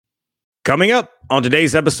Coming up on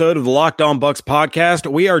today's episode of the Locked On Bucs podcast,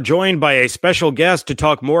 we are joined by a special guest to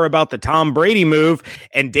talk more about the Tom Brady move,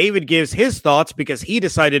 and David gives his thoughts because he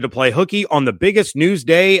decided to play hooky on the biggest news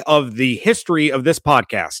day of the history of this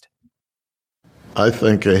podcast. I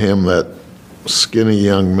think of him, that skinny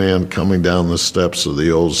young man coming down the steps of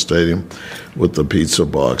the old stadium with the pizza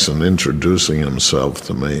box and introducing himself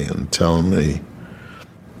to me and telling me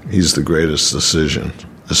he's the greatest decision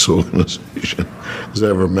this organization has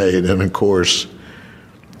ever made. And of course,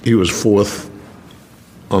 he was fourth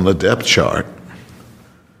on the depth chart.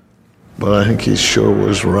 But I think he sure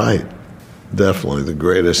was right. Definitely the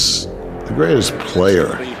greatest player.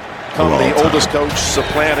 The oldest coach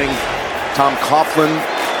supplanting Tom Coughlin,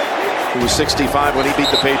 who was 65 when he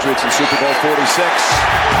beat the Patriots in Super Bowl 46.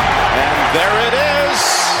 And there it is.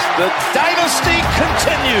 The dynasty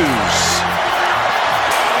continues.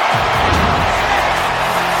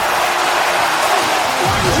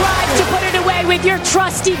 Drive to put it away with your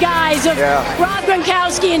trusty guys of Rob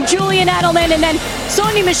Gronkowski and Julian Edelman, and then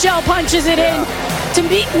Sony Michel punches it in to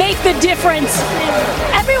make the difference.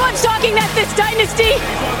 Everyone's talking that this dynasty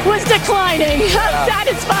was declining. How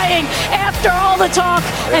satisfying after all the talk,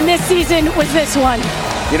 and this season was this one.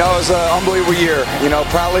 You know, it was an unbelievable year. You know,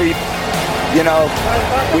 probably, you know,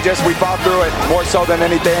 we fought through it more so than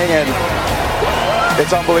anything, and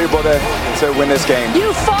it's unbelievable to win this game.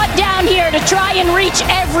 You fought down here to try and reach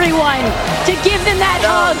everyone, to give them that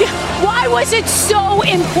hug. Why was it so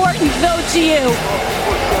important, though, to you?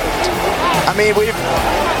 I mean,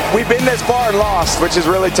 we've been this far and lost, which is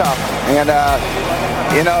really tough. And,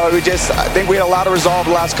 you know, I think we had a lot of resolve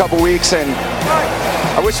the last couple weeks, and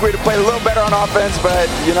I wish we'd have played a little better on offense, but,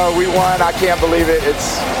 you know, we won. I can't believe it.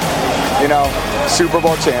 It's, you know, Super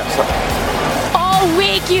Bowl champs. All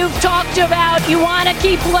week you've talked about you want to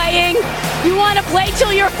keep playing. You want to play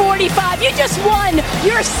till you're 45. You just won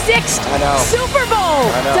your 6th Super Bowl.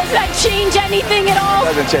 Does that change anything at all?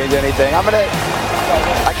 It doesn't change anything.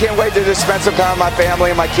 I can't wait to just spend some time with my family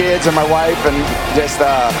and my kids and my wife, and just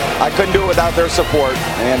I couldn't do it without their support.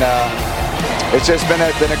 And it's just been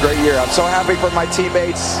a great year. I'm so happy for my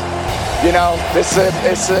teammates. You know, this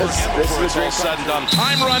is all said and done.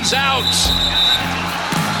 Time runs out.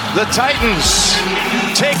 The Titans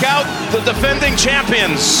take out the defending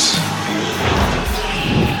champions.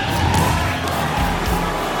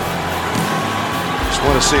 Just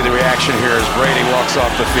want to see the reaction here as Brady walks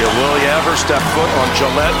off the field. Will he ever step foot on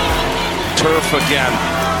Gillette turf again?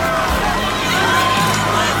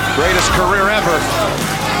 Greatest career ever.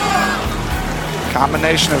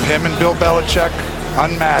 Combination of him and Bill Belichick,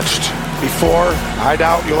 unmatched. Before, I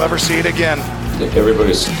doubt you'll ever see it again.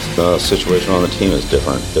 Everybody's situation on the team is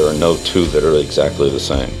different. There are no two that are exactly the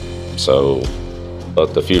same. So,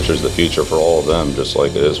 but the future is the future for all of them, just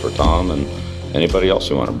like it is for Tom and anybody else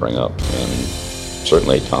you want to bring up. And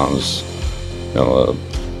certainly Tom's, you know, an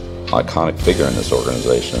iconic figure in this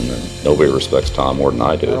organization, and nobody respects Tom more than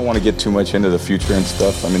I do. I don't want to get too much into the future and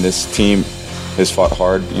stuff. I mean, this team has fought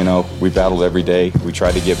hard. You know, we battled every day. We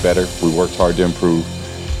tried to get better. We worked hard to improve.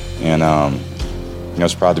 And, you know,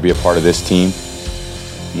 it's proud to be a part of this team.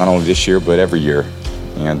 Not only this year, but every year.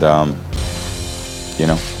 And, you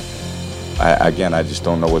know, I just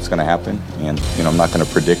don't know what's going to happen. And, you know, I'm not going to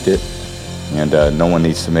predict it. And no one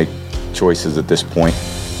needs to make choices at this point.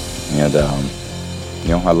 And, you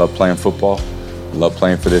know, I love playing football. I love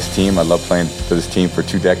playing for this team. I love playing for this team for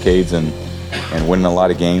 2 decades and winning a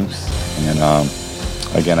lot of games. And,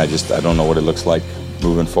 again, I don't know what it looks like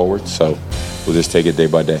moving forward. So we'll just take it day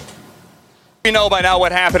by day. We know by now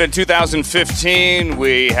what happened in 2015.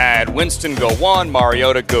 We had Winston go 1,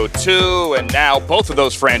 Mariota go 2, and now both of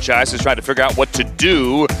those franchises trying to figure out what to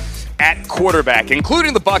do at quarterback,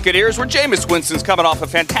 including the Buccaneers, where Jameis Winston's coming off a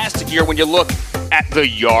fantastic year when you look at the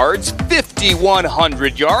yards,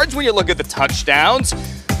 5,100 yards. When you look at the touchdowns,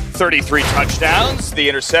 33 touchdowns, the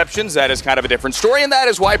interceptions, that is kind of a different story, and that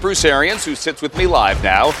is why Bruce Arians, who sits with me live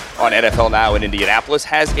now on NFL Now in Indianapolis,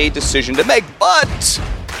 has a decision to make. But,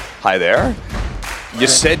 hi there. You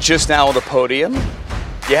said just now on the podium,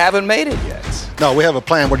 you haven't made it yet. No, we have a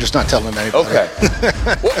plan. We're just not telling anybody. Okay.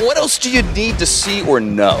 What else do you need to see or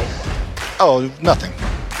know? Oh, nothing.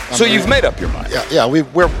 So you've made up your mind? Yeah.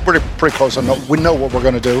 We're pretty close. We know what we're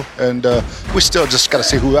going to do, and we still just got to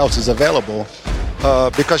see who else is available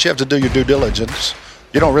because you have to do your due diligence.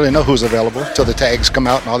 You don't really know who's available till the tags come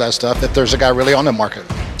out and all that stuff, if there's a guy really on the market.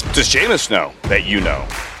 Does Jameis know that you know?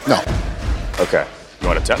 No. Okay. You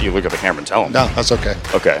want to tell? You look at the camera and tell him. No, that's okay.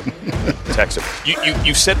 Okay. Text him.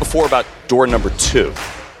 You said before about door number 2.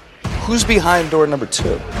 Who's behind door number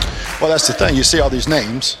 2? Well, that's the thing. You see all these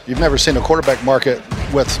names. You've never seen a quarterback market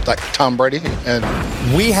with like Tom Brady. And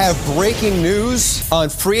we have breaking news on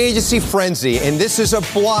Free Agency Frenzy, and this is a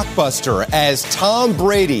blockbuster as Tom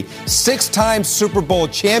Brady, 6-time Super Bowl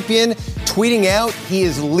champion, tweeting out he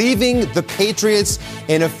is leaving the Patriots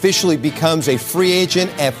and officially becomes a free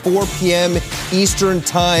agent at 4 p.m. Eastern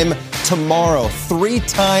Time tomorrow.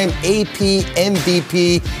 3-time AP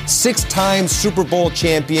MVP, 6-time Super Bowl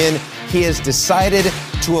champion. He has decided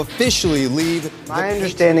to officially leave. My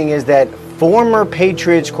understanding is that former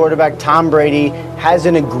Patriots quarterback Tom Brady has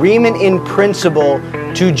an agreement in principle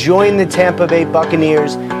to join the Tampa Bay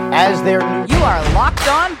Buccaneers as their new... You are Locked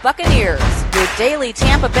On Buccaneers, your daily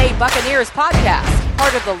Tampa Bay Buccaneers podcast,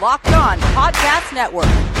 part of the Locked On Podcast Network,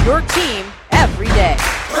 your team every day.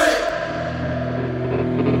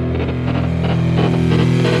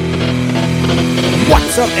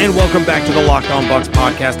 What's up, and welcome back to the Locked On Bucs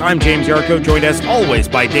podcast. I'm James Yarko, joined as always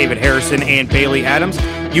by David Harrison and Bailey Adams.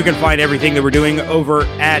 You can find everything that we're doing over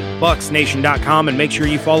at BucsNation.com, and make sure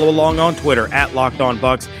you follow along on Twitter at Locked On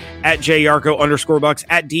Bucs, at JYarko_Bucs,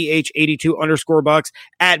 at DH82_Bucs,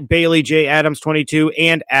 at Bailey J Adams 22,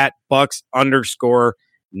 and at Bucs_Nation.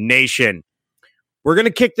 We're going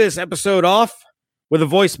to kick this episode off with a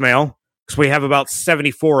voicemail because we have about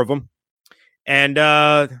 74 of them. And,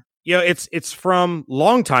 it's from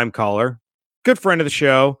longtime caller, good friend of the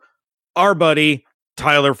show, our buddy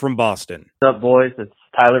Tyler from Boston. What's up, boys? It's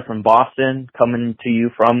Tyler from Boston, coming to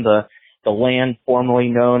you from the land formerly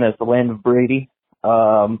known as the land of Brady.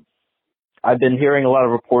 I've been hearing a lot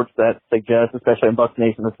of reports that suggest, especially in Bucs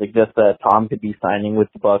Nation, that suggest that Tom could be signing with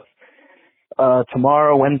the Bucs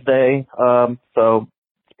tomorrow, Wednesday. So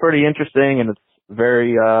it's pretty interesting, and it's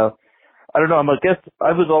very I don't know. I guess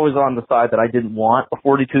I was always on the side that I didn't want a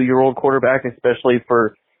 42-year-old quarterback, especially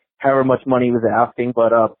for however much money he was asking.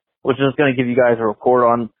 But was just going to give you guys a report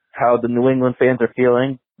on how the New England fans are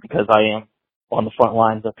feeling, because I am on the front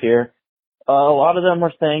lines up here. A lot of them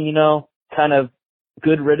are saying, kind of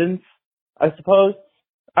good riddance, I suppose.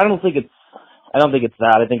 I don't think it's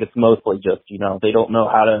that. I think it's mostly just, they don't know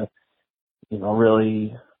how to,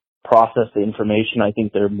 really process the information. I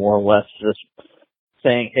think they're more or less just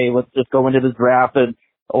saying, hey, let's just go into the draft. And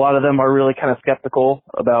a lot of them are really kind of skeptical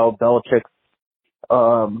about Belichick's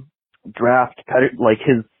draft, like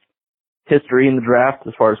his history in the draft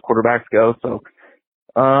as far as quarterbacks go. So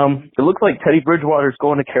it looks like Teddy Bridgewater's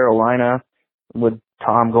going to Carolina with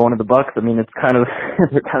Tom going to the Bucs. I mean, it's kind of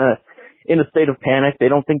they're kind of in a state of panic. They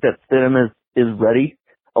don't think that Stidham is ready.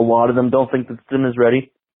 A lot of them don't think that Stidham is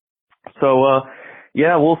ready. So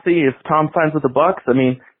we'll see if Tom signs with the Bucs. I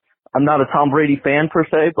mean, I'm not a Tom Brady fan per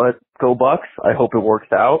se, but go Bucs. I hope it works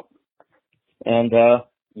out. And,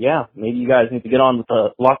 maybe you guys need to get on with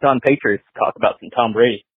the Locked On Patriots to talk about some Tom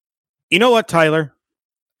Brady. You know what, Tyler?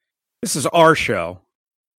 This is our show.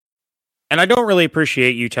 And I don't really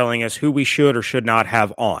appreciate you telling us who we should or should not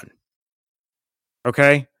have on.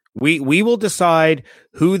 Okay? We will decide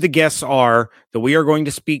who the guests are that we are going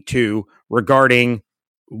to speak to regarding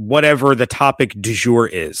whatever the topic du jour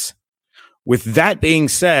is. With that being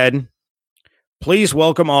said, please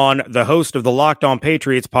welcome on the host of the Locked On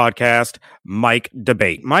Patriots podcast, Mike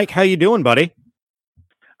Debate. Mike, how you doing, buddy?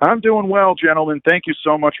 I'm doing well, gentlemen. Thank you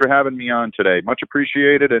so much for having me on today. Much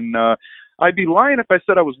appreciated. And I'd be lying if I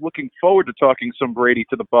said I was looking forward to talking some Brady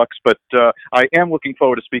to the Bucs, but I am looking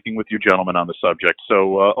forward to speaking with you gentlemen on the subject.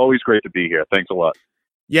 So always great to be here. Thanks a lot.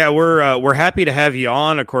 Yeah, we're happy to have you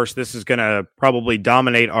on. Of course, this is going to probably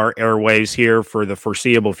dominate our airwaves here for the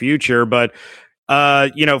foreseeable future. But,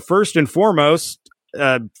 first and foremost,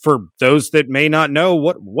 for those that may not know,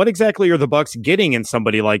 what exactly are the Bucs getting in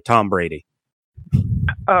somebody like Tom Brady?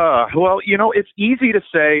 It's easy to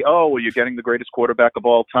say, you're getting the greatest quarterback of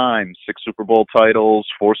all time, 6 Super Bowl titles,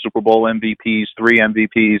 4 Super Bowl MVPs, 3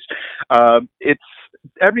 MVPs.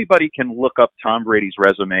 Everybody can look up Tom Brady's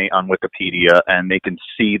resume on Wikipedia and they can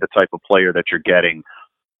see the type of player that you're getting.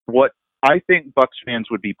 What I think Bucs fans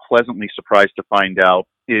would be pleasantly surprised to find out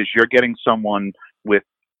is you're getting someone with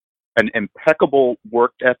an impeccable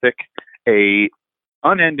work ethic, a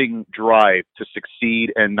unending drive to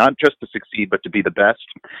succeed, and not just to succeed, but to be the best,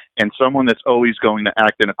 and someone that's always going to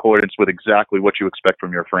act in accordance with exactly what you expect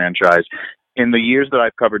from your franchise. In the years that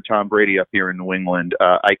I've covered Tom Brady up here in New England,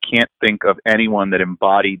 I can't think of anyone that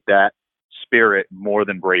embodied that spirit more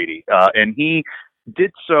than Brady. And he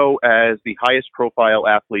did so as the highest profile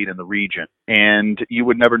athlete in the region. And you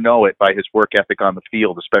would never know it by his work ethic on the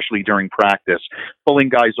field, especially during practice, pulling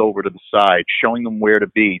guys over to the side, showing them where to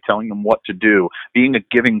be, telling them what to do, being a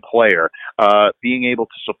giving player, being able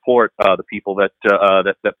to support the people that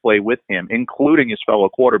play with him, including his fellow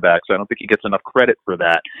quarterbacks. I don't think he gets enough credit for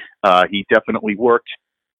that. He definitely worked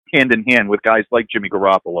hand in hand with guys like Jimmy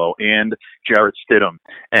Garoppolo and Jarrett Stidham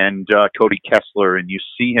and Cody Kessler, and you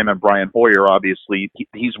see him and Brian Hoyer. Obviously,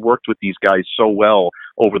 he's worked with these guys so well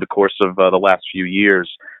over the course of the last few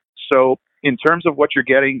years. So in terms of what you're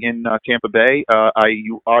getting in Tampa Bay,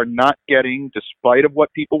 you are not getting, despite of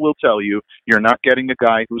what people will tell you, you're not getting a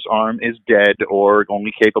guy whose arm is dead or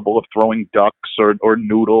only capable of throwing ducks or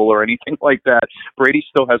noodle or anything like that. Brady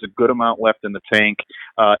still has a good amount left in the tank.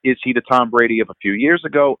 Is he the Tom Brady of a few years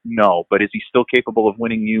ago? No. But is he still capable of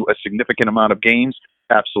winning you a significant amount of games?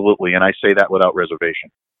 Absolutely. And I say that without reservation.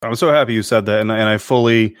 I'm so happy you said that, and I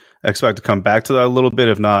fully expect to come back to that a little bit.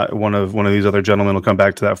 If not, one of these other gentlemen will come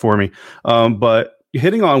back to that for me. But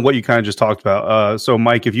hitting on what you kind of just talked about. So,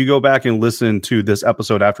 Mike, if you go back and listen to this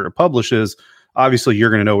episode after it publishes, obviously you're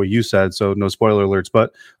going to know what you said, so no spoiler alerts.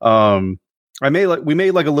 But we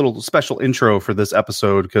made like a little special intro for this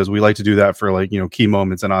episode because we like to do that for key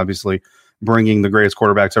moments, and obviously bringing the greatest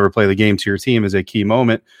quarterback to ever play the game to your team is a key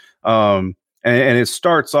moment. And it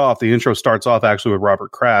starts off, the intro starts off actually with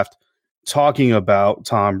Robert Kraft talking about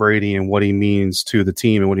Tom Brady and what he means to the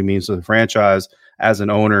team and what he means to the franchise as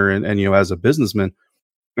an owner and as a businessman.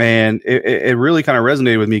 And it really kind of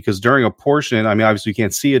resonated with me because during a portion, I mean, obviously you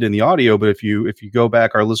can't see it in the audio, but if you go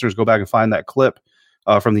back, our listeners go back and find that clip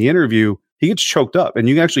from the interview, he gets choked up, and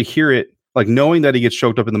you can actually hear it, like knowing that he gets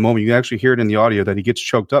choked up in the moment, you can actually hear it in the audio that he gets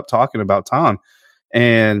choked up talking about Tom.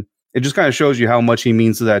 And it just kind of shows you how much he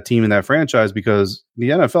means to that team and that franchise, because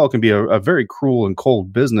the NFL can be a very cruel and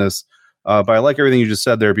cold business. But I like everything you just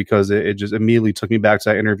said there because it just immediately took me back to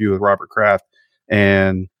that interview with Robert Kraft,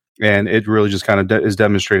 and it really just kind of is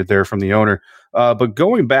demonstrated there from the owner. But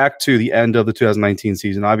going back to the end of the 2019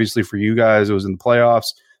 season, obviously for you guys, it was in the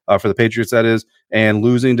playoffs, for the Patriots, that is, and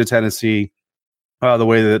losing to Tennessee the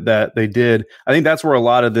way that they did. I think that's where a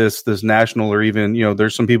lot of this national, or even,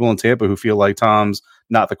 there's some people in Tampa who feel like Tom's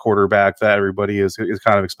not the quarterback that everybody is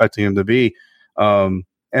kind of expecting him to be. And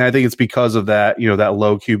I think it's because of that, that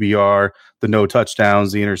low QBR, the no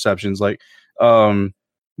touchdowns, the interceptions,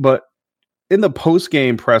 but in the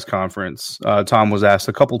post-game press conference, Tom was asked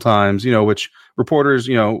a couple times, which reporters,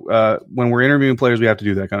 when we're interviewing players, we have to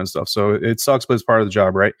do that kind of stuff. So it sucks, but it's part of the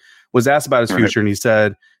job, right? Was asked about his future, and he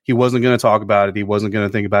said he wasn't going to talk about it. He wasn't going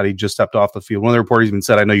to think about it. He just stepped off the field. One of the reporters even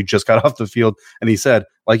said, I know you just got off the field. And he said,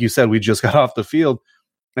 like you said, we just got off the field.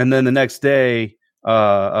 And then the next day,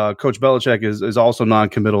 Coach Belichick is also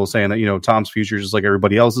non-committal, saying that, Tom's future is just like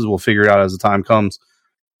everybody else's. We'll figure it out as the time comes.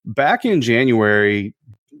 Back in January,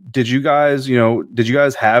 did you guys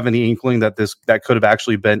have any inkling that that could have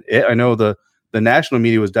actually been it? I know the national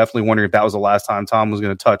media was definitely wondering if that was the last time Tom was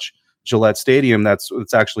going to touch Gillette Stadium.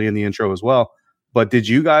 It's actually in the intro as well. But did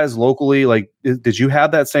you guys locally, did you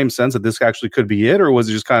have that same sense that this actually could be it? Or was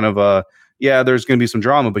it just kind of there's going to be some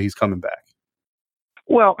drama, but he's coming back?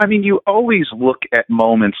 Well, I mean, you always look at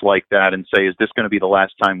moments like that and say, is this going to be the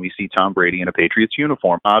last time we see Tom Brady in a Patriots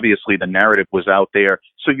uniform? Obviously, the narrative was out there,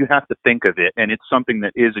 so you have to think of it, and it's something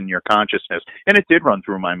that is in your consciousness. And it did run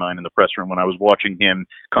through my mind in the press room when I was watching him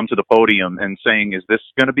come to the podium and saying, is this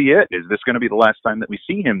going to be it? Is this going to be the last time that we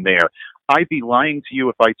see him there? I'd be lying to you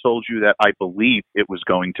if I told you that I believed it was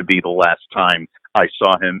going to be the last time I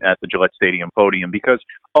saw him at the Gillette Stadium podium, because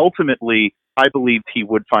ultimately I believed he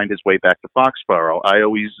would find his way back to Foxborough. I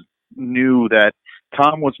always knew that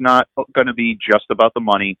Tom was not going to be just about the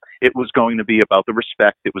money. It was going to be about the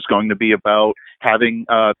respect. It was going to be about having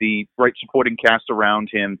the right supporting cast around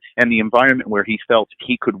him and the environment where he felt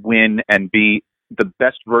he could win and be the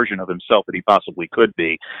best version of himself that he possibly could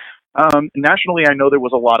be. Nationally, I know there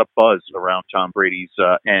was a lot of buzz around Tom Brady's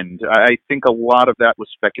end. I think a lot of that was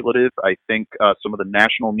speculative. I think some of the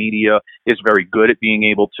national media is very good at being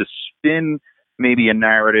able to spin maybe a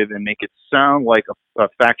narrative and make it sound like a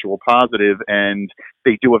factual positive, and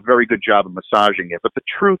they do a very good job of massaging it. But the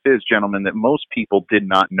truth is, gentlemen, that most people did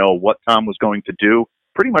not know what Tom was going to do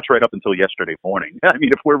pretty much right up until yesterday morning. I mean,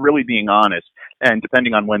 if we're really being honest, and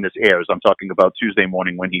depending on when this airs, I'm talking about Tuesday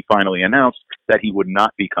morning when he finally announced that he would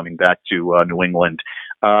not be coming back to New England.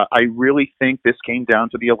 I really think this came down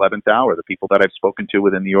to the 11th hour. The people that I've spoken to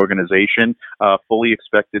within the organization fully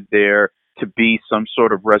expected there to be some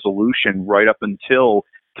sort of resolution right up until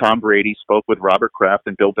Tom Brady spoke with Robert Kraft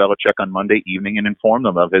and Bill Belichick on Monday evening and informed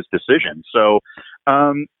them of his decision. So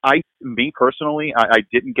me personally, I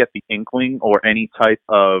didn't get the inkling or any type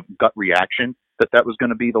of gut reaction that was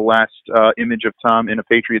going to be the last image of Tom in a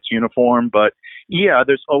Patriots uniform. But yeah,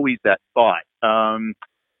 there's always that thought.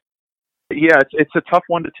 It's a tough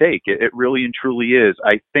one to take. It really and truly is.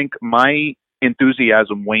 I think my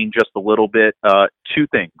enthusiasm wane just a little bit. Two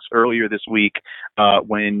things. Earlier this week,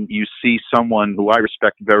 when you see someone who I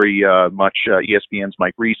respect very much, ESPN's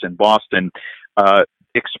Mike Reese in Boston,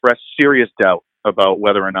 express serious doubt about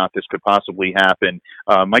whether or not this could possibly happen.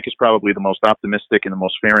 Mike is probably the most optimistic and the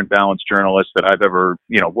most fair and balanced journalist that I've ever,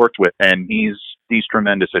 worked with, and he's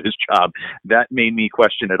tremendous at his job. That made me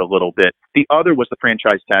question it a little bit. The other was the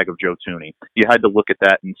franchise tag of Joe Thuney. You had to look at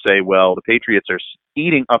that and say, well, the Patriots are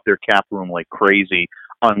eating up their cap room like crazy.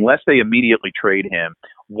 Unless they immediately trade him,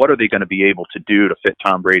 what are they going to be able to do to fit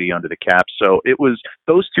Tom Brady under the cap? So it was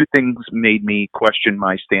those two things made me question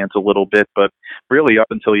my stance a little bit. But really, up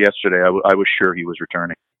until yesterday, I was sure he was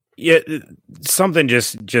returning. Yeah, something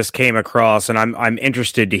just came across, and I'm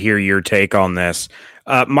interested to hear your take on this.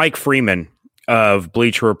 Mike Freeman of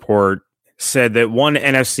Bleacher Report said that one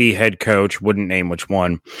NFC head coach, wouldn't name which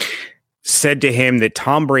one, said to him that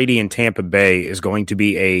Tom Brady in Tampa Bay is going to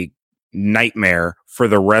be a nightmare for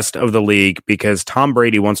the rest of the league because Tom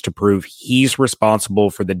Brady wants to prove he's responsible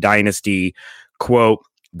for the dynasty. Quote,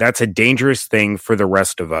 that's a dangerous thing for the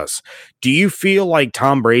rest of us. Do you feel like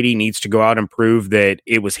Tom Brady needs to go out and prove that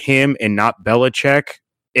it was him and not Belichick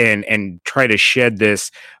and try to shed this,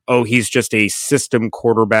 he's just a system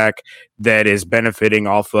quarterback that is benefiting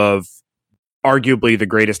off of arguably the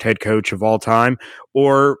greatest head coach of all time?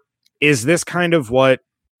 Or is this kind of what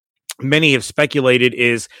many have speculated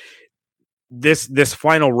is this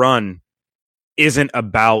final run isn't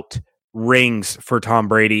about rings for Tom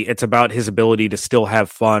Brady. It's about his ability to still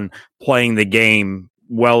have fun playing the game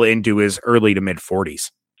well into his early to mid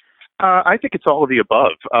 40s. I think it's all of the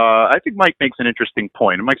above. I think Mike makes an interesting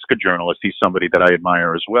point. And Mike's a good journalist. He's somebody that I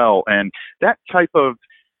admire as well. And that type of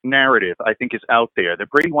narrative, I think, is out there, that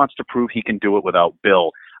Brady wants to prove he can do it without Bill.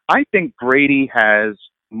 I think Brady has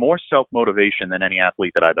more self-motivation than any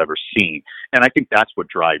athlete that I've ever seen. And I think that's what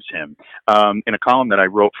drives him. In a column that I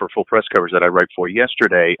wrote for Full Press Coverage that I write for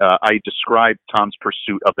yesterday, I described Tom's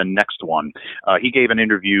pursuit of the next one. He gave an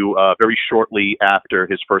interview very shortly after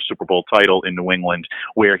his first Super Bowl title in New England,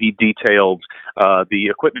 where he detailed the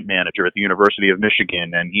equipment manager at the University of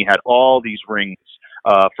Michigan, and he had all these rings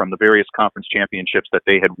from the various conference championships that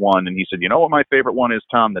they had won. And he said, you know what my favorite one is,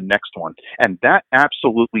 Tom? The next one. And that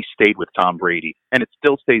absolutely stayed with Tom Brady, and it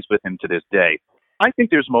still stays with him to this day. I think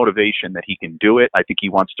there's motivation that he can do it. I think he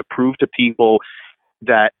wants to prove to people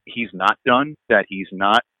that he's not done, that he's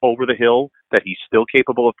not over the hill, that he's still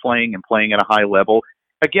capable of playing and playing at a high level.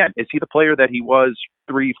 Again, is he the player that he was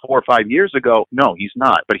 3, 4, 5 years ago? No, he's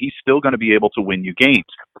not, but he's still going to be able to win you games.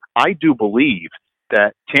 I do believe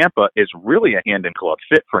that Tampa is really a hand-in-glove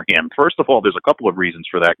fit for him. First of all, there's a couple of reasons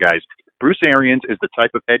for that, guys. Bruce Arians is the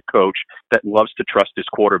type of head coach that loves to trust his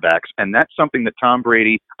quarterbacks, and that's something that Tom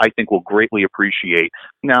Brady, I think, will greatly appreciate.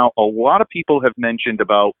 Now, a lot of people have mentioned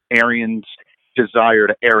about Arians' desire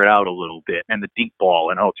to air it out a little bit and the deep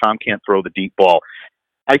ball, and, Tom can't throw the deep ball.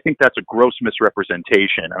 I think that's a gross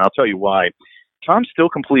misrepresentation, and I'll tell you why. Tom still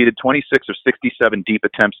completed 26 of 67 deep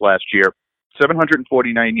attempts last year,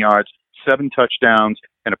 749 yards, 7 touchdowns,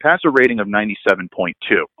 and a passer rating of 97.2.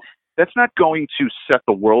 That's not going to set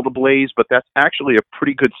the world ablaze, but that's actually a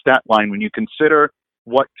pretty good stat line when you consider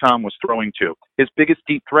what Tom was throwing to. His biggest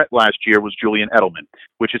deep threat last year was Julian Edelman,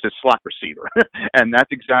 which is a slot receiver. And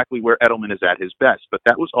that's exactly where Edelman is at his best. But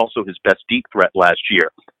that was also his best deep threat last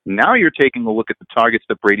year. Now you're taking a look at the targets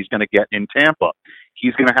that Brady's going to get in Tampa.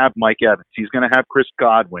 He's going to have Mike Evans. He's going to have Chris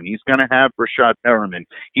Godwin. He's going to have Rashad Perriman.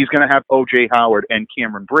 He's going to have O.J. Howard and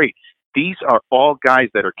Cameron Brate. These are all guys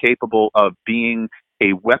that are capable of being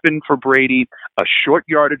a weapon for Brady, a short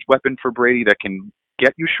yardage weapon for Brady that can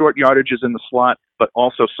get you short yardages in the slot, but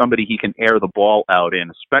also somebody he can air the ball out in,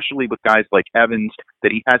 especially with guys like Evans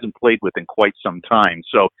that he hasn't played with in quite some time.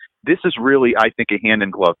 So this is really, I think, a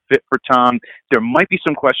hand-in-glove fit for Tom. There might be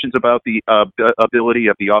some questions about the ability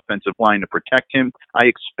of the offensive line to protect him. I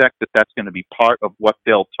expect that that's going to be part of what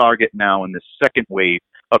they'll target now in this second wave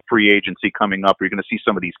of free agency coming up. You're going to see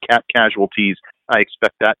some of these cap casualties. I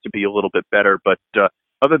expect that to be a little bit better. But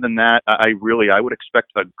other than that, I would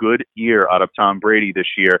expect a good year out of Tom Brady this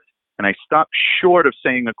year. And I stopped short of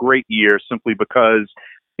saying a great year simply because,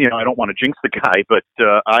 I don't want to jinx the guy, but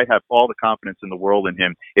I have all the confidence in the world in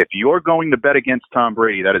him. If you're going to bet against Tom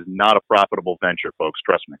Brady, that is not a profitable venture, folks.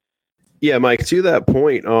 Trust me. Yeah, Mike, to that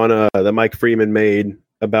point on that Mike Freeman made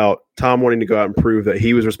about Tom wanting to go out and prove that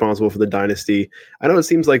he was responsible for the dynasty. I know it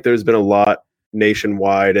seems like there's been a lot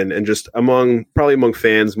nationwide and just probably among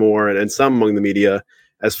fans more and some among the media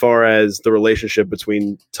as far as the relationship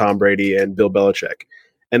between Tom Brady and Bill Belichick.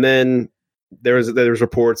 And then there was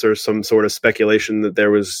reports or some sort of speculation that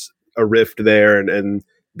there was a rift there and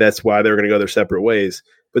that's why they were going to go their separate ways.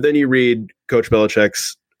 But then you read Coach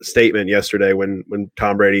Belichick's statement yesterday when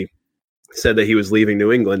Tom Brady said that he was leaving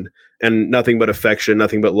New England, and nothing but affection,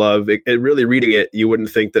 nothing but love. It really, reading it, you wouldn't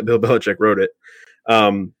think that Bill Belichick wrote it,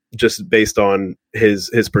 just based on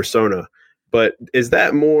his persona. But is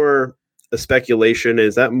that more a speculation?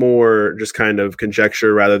 Is that more just kind of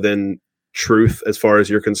conjecture rather than truth, as far as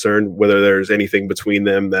you're concerned, whether there's anything between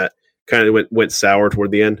them that kind of went sour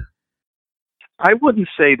toward the end? I wouldn't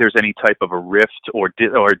say there's any type of a rift or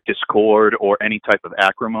discord or any type of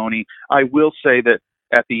acrimony. I will say that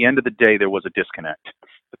at the end of the day, there was a disconnect.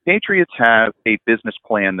 The Patriots have a business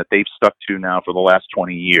plan that they've stuck to now for the last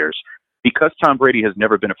 20 years. Because Tom Brady has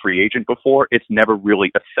never been a free agent before, it's never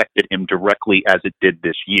really affected him directly as it did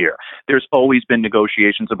this year. There's always been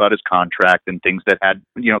negotiations about his contract and things that have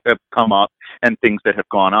come up and things that have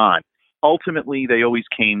gone on. Ultimately, they always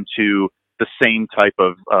came to the same type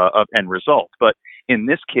of end result. But in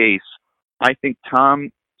this case, I think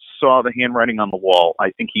Tom saw the handwriting on the wall.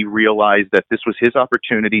 I think he realized that this was his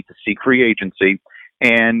opportunity to seek free agency.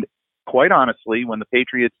 And quite honestly, when the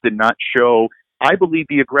Patriots did not show, I believe,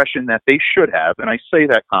 the aggression that they should have, and I say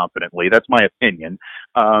that confidently, that's my opinion,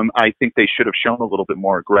 I think they should have shown a little bit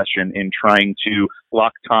more aggression in trying to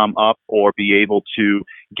lock Tom up or be able to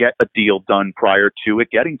get a deal done prior to it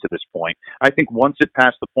getting to this point. I think once it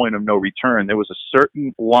passed the point of no return, there was a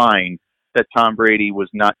certain line that Tom Brady was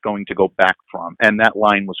not going to go back from, and that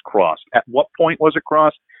line was crossed. At what point was it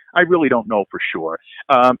crossed? I really don't know for sure.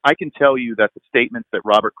 I can tell you that the statements that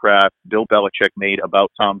Robert Kraft, Bill Belichick made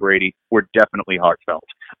about Tom Brady were definitely heartfelt.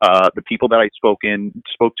 The people that I spoke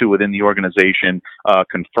to within the organization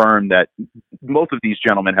confirmed that both of these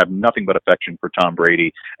gentlemen have nothing but affection for Tom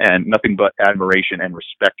Brady and nothing but admiration and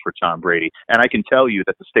respect for Tom Brady. And I can tell you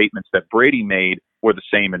that the statements that Brady made were the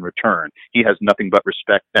same in return. He has nothing but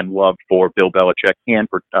respect and love for Bill Belichick and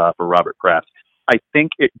for Robert Kraft. I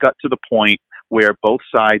think it got to the point where both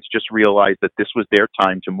sides just realized that this was their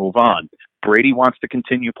time to move on. Brady wants to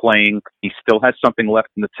continue playing. He still has something left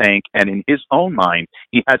in the tank, and in his own mind,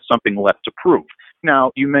 he has something left to prove.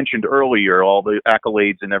 Now, you mentioned earlier all the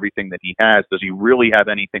accolades and everything that he has. Does he really have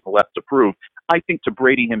anything left to prove? I think to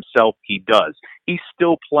Brady himself, he does. He's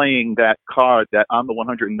still playing that card that I'm the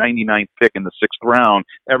 199th pick in the 6th round.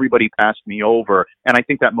 Everybody passed me over. And I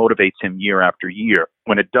think that motivates him year after year.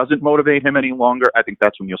 When it doesn't motivate him any longer, I think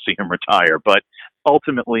that's when you'll see him retire. But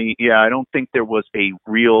ultimately, yeah, I don't think there was a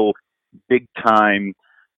real big-time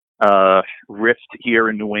rift here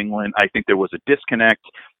in New England. I think there was a disconnect.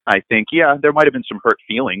 I think, yeah, there might have been some hurt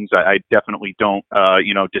feelings. I definitely don't,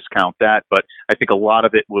 discount that. But I think a lot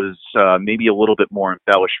of it was maybe a little bit more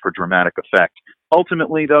embellished for dramatic effect.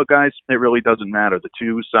 Ultimately, though, guys, it really doesn't matter. The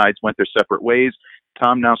two sides went their separate ways.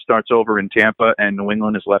 Tom now starts over in Tampa, and New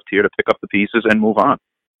England is left here to pick up the pieces and move on.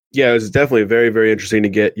 Yeah, it was definitely very, very interesting to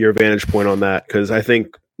get your vantage point on that, because I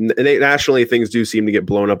think nationally things do seem to get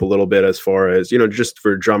blown up a little bit as far as, just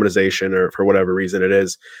for dramatization or for whatever reason it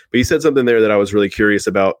is. But you said something there that I was really curious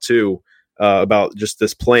about too, about just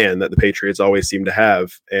this plan that the Patriots always seem to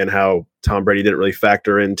have and how Tom Brady didn't really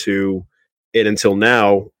factor into it until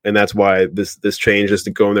now. And that's why this change just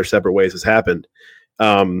to go in their separate ways has happened.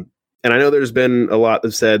 And I know there's been a lot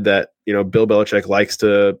that said that, Bill Belichick likes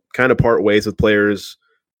to kind of part ways with players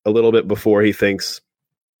a little bit before he thinks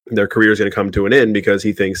their career is going to come to an end, because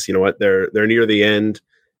he thinks, they're near the end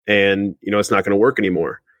and, it's not going to work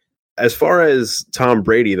anymore. As far as Tom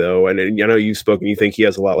Brady, though, and I know you've spoken, you think he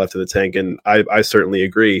has a lot left in the tank, and I certainly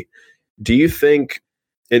agree. Do you think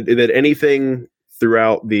that anything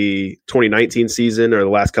throughout the 2019 season or the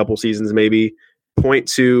last couple seasons maybe point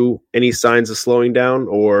to any signs of slowing down,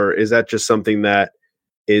 or is that just something that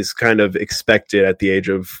is kind of expected at the age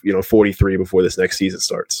of 43 before this next season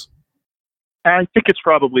starts? I think it's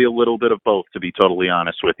probably a little bit of both, to be totally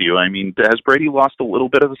honest with you. I mean, has Brady lost a little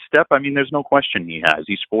bit of a step? I mean, there's no question he has.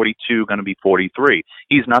 He's 42, going to be 43.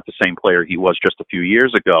 He's not the same player he was just a few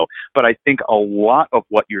years ago. But I think a lot of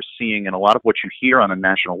what you're seeing and a lot of what you hear on a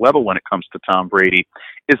national level when it comes to Tom Brady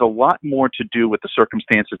is a lot more to do with the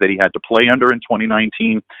circumstances that he had to play under in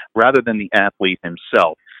 2019 rather than the athlete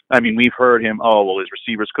himself. I mean, we've heard him, his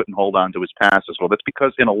receivers couldn't hold on to his passes. Well, that's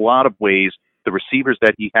because in a lot of ways, the receivers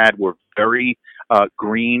that he had were very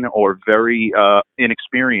green or very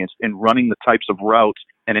inexperienced in running the types of routes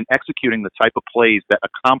and in executing the type of plays that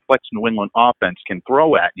a complex New England offense can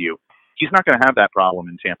throw at you. He's not going to have that problem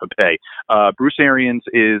in Tampa Bay. Bruce Arians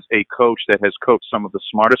is a coach that has coached some of the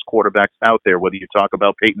smartest quarterbacks out there, whether you talk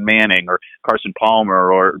about Peyton Manning or Carson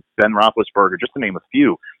Palmer or Ben Roethlisberger, just to name a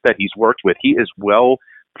few that he's worked with. He is well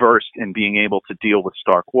versed in being able to deal with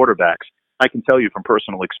star quarterbacks. I can tell you from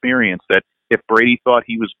personal experience that If Brady thought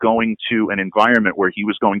he was going to an environment where he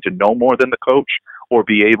was going to know more than the coach or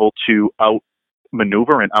be able to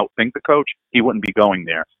outmaneuver and outthink the coach, he wouldn't be going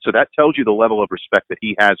there. So that tells you the level of respect that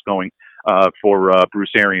he has going for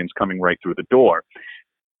Bruce Arians coming right through the door.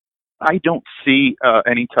 I don't see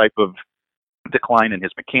any type of decline in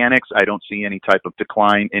his mechanics. I don't see any type of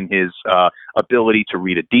decline in his ability to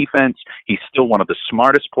read a defense. He's still one of the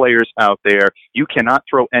smartest players out there. You cannot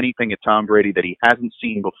throw anything at Tom Brady that he hasn't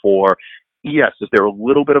seen before. Yes, is there a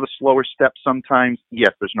little bit of a slower step sometimes? Yes,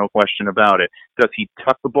 there's no question about it. Does he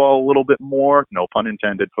tuck the ball a little bit more? No pun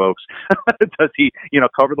intended, folks. Does he,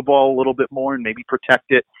 cover the ball a little bit more and maybe protect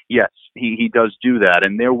it? Yes, he does do that,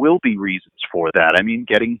 and there will be reasons for that. I mean,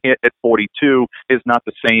 getting hit at 42 is not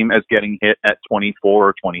the same as getting hit at 24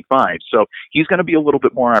 or 25. So he's going to be a little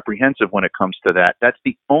bit more apprehensive when it comes to that. That's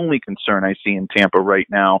the only concern I see in Tampa right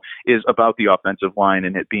now is about the offensive line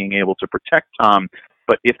and it being able to protect Tom.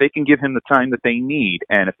 But if they can give him the time that they need,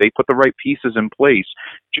 and if they put the right pieces in place,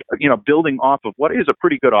 building off of what is a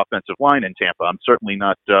pretty good offensive line in Tampa, I'm certainly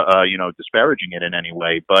not, disparaging it in any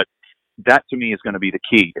way, but that to me is going to be the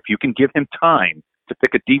key. If you can give him time to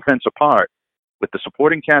pick a defense apart, with the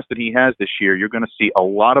supporting cast that he has this year, you're going to see a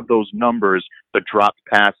lot of those numbers, the dropped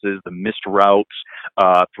passes, the missed routes,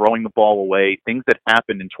 throwing the ball away, things that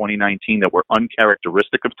happened in 2019 that were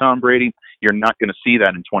uncharacteristic of Tom Brady. You're not going to see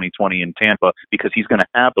that in 2020 in Tampa because he's going to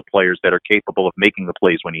have the players that are capable of making the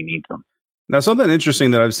plays when he needs them. Now, something interesting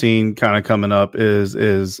that I've seen kind of coming up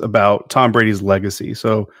is about Tom Brady's legacy.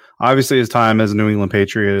 So obviously his time as a New England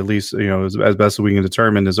Patriot, at least, as best as we can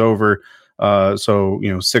determine, is over. 6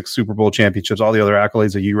 Super Bowl championships, all the other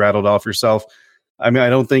accolades that you rattled off yourself. I mean, I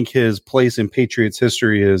don't think his place in Patriots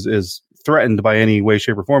history is threatened by any way,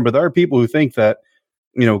 shape, or form. But there are people who think that,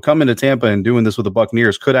 coming to Tampa and doing this with the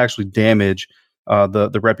Buccaneers could actually damage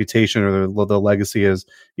the reputation or the legacy, as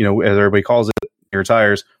everybody calls it, he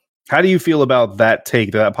retires. How do you feel about that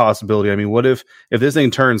take, that possibility? I mean, what if this thing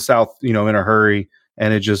turns south, in a hurry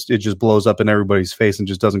and it just blows up in everybody's face and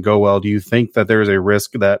just doesn't go well? Do you think that there is a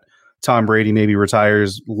risk that Tom Brady maybe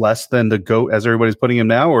retires less than the GOAT as everybody's putting him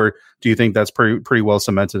now, or do you think that's pretty well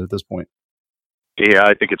cemented at this point? Yeah,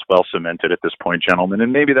 I think it's well cemented at this point, gentlemen.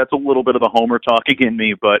 And maybe that's a little bit of the homer talking in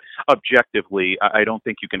me, but objectively, I don't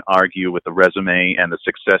think you can argue with the resume and the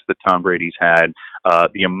success that Tom Brady's had,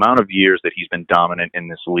 the amount of years that he's been dominant in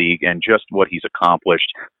this league and just what he's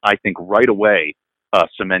accomplished. I think right away,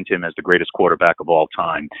 cement him as the greatest quarterback of all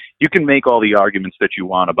time. You can make all the arguments that you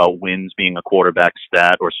want about wins being a quarterback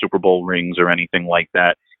stat or Super Bowl rings or anything like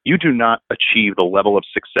that. You do not achieve the level of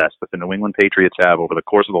success that the New England Patriots have over the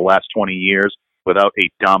course of the last 20 years without a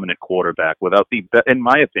dominant quarterback, without in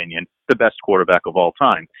my opinion, the best quarterback of all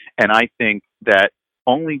time. And I think that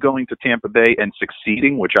only going to Tampa Bay and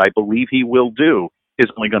succeeding, which I believe he will do, is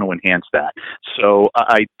only going to enhance that. So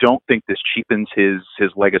I don't think this cheapens his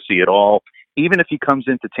legacy at all. Even if he comes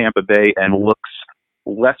into Tampa Bay and looks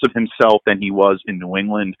less of himself than he was in New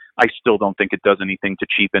England, I still don't think it does anything to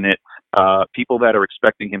cheapen it. People that are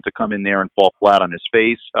expecting him to come in there and fall flat on his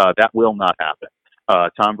face, that will not happen.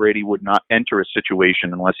 Tom Brady would not enter a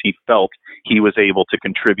situation unless he felt he was able to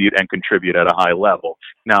contribute at a high level.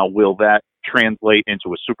 Now, will that translate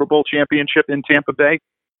into a Super Bowl championship in Tampa Bay?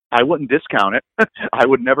 I wouldn't discount it. I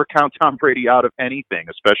would never count Tom Brady out of anything,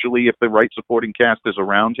 especially if the right supporting cast is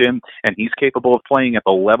around him and he's capable of playing at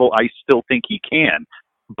the level I still think he can.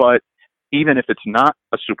 But even if it's not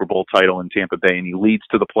a Super Bowl title in Tampa Bay and he leads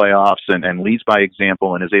to the playoffs and leads by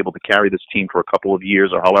example and is able to carry this team for a couple of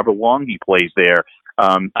years or however long he plays there,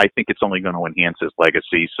 I think it's only going to enhance his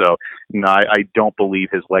legacy. So no, I don't believe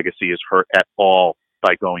his legacy is hurt at all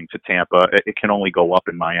by going to Tampa. It can only go up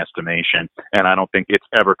in my estimation, and I don't think it's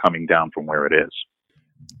ever coming down from where it is.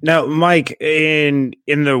 Now, Mike, in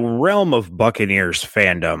the realm of Buccaneers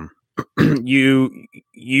fandom,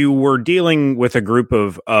 you were dealing with a group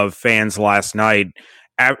of fans last night.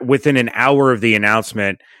 Within an hour of the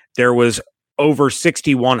announcement, there was over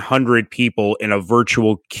 6,100 people in a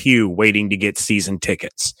virtual queue waiting to get season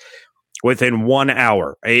tickets. Within 1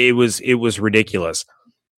 hour, it was ridiculous.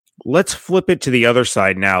 Let's flip it to the other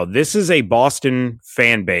side now. This is a Boston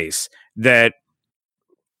fan base that,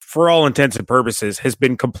 for all intents and purposes, has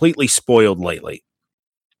been completely spoiled lately.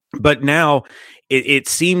 But now it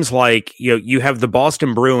seems like you have the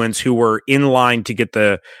Boston Bruins, who were in line to get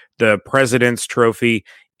the President's Trophy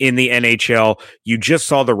in the NHL. You just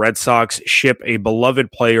saw the Red Sox ship a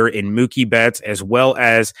beloved player in Mookie Betts, as well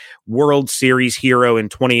as World Series hero in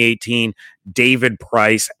 2018, David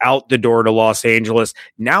Price, out the door to Los Angeles.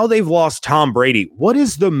 Now they've lost Tom Brady. What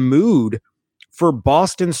is the mood for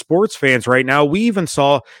Boston sports fans right now, we even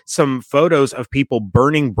saw some photos of people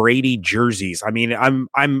burning Brady jerseys. I mean,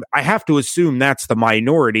 I have to assume that's the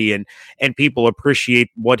minority, and people appreciate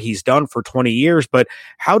what he's done for 20 years. But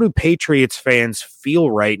how do Patriots fans feel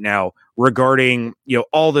right now regarding,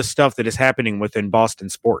 all the stuff that is happening within Boston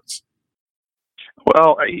sports?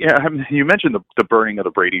 Well, yeah, you mentioned the burning of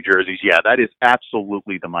the Brady jerseys. Yeah, that is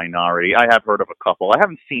absolutely the minority. I have heard of a couple. I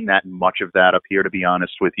haven't seen that much of that up here, to be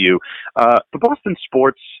honest with you. The Boston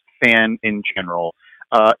sports fan in general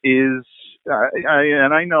is,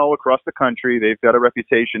 and I know across the country they've got a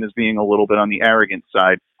reputation as being a little bit on the arrogant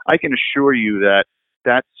side. I can assure you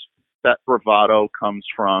that bravado comes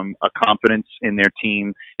from a confidence in their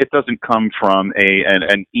team. It doesn't come from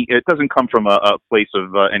it doesn't come from a place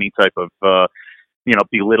of any type of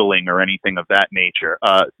belittling or anything of that nature.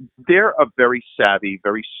 They're a very savvy,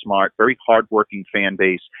 very smart, very hardworking fan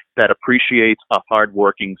base that appreciates a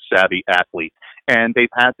hardworking, savvy athlete. And they've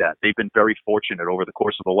had that. They've been very fortunate over the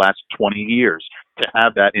course of the last 20 years to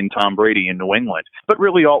have that in Tom Brady in New England, but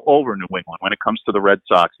really all over New England when it comes to the Red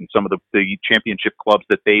Sox and some of the championship clubs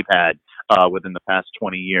that they've had within the past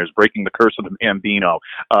 20 years, breaking the curse of the Bambino,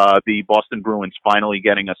 the Boston Bruins finally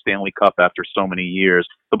getting a Stanley Cup after so many years,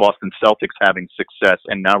 the Boston Celtics having success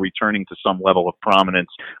and now returning to some level of prominence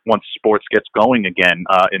once sports gets going again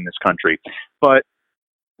in this country. But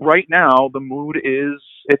right now, the mood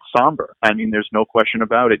it's somber. I mean, there's no question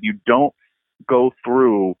about it. You don't go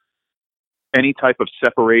through any type of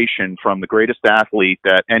separation from the greatest athlete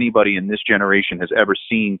that anybody in this generation has ever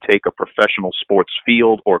seen take a professional sports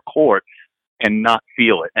field or court and not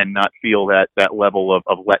feel it and not feel that level of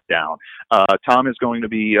letdown. Tom is going to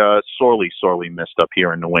be sorely missed up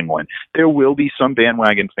here in New England. There will be some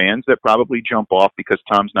bandwagon fans that probably jump off because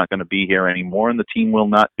Tom's not going to be here anymore, and the team will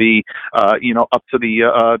not be, up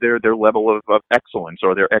to their level of excellence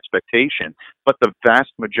or their expectation. But the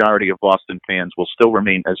vast majority of Boston fans will still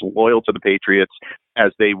remain as loyal to the Patriots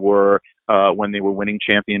as they were when they were winning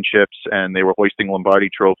championships and they were hoisting Lombardi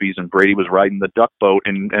trophies and Brady was riding the duck boat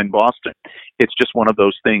in Boston. It's just one of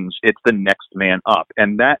those things. It's the next man up.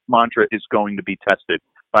 And that mantra is going to be tested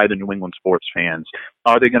by the New England sports fans.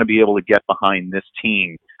 Are they going to be able to get behind this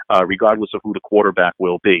team, regardless of who the quarterback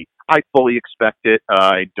will be? I fully expect it.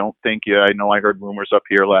 I don't think, I know I heard rumors up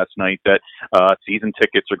here last night that season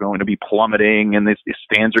tickets are going to be plummeting and the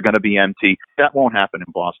stands are going to be empty. That won't happen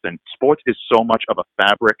in Boston. Sports is so much of a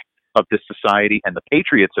fabric of this society, and the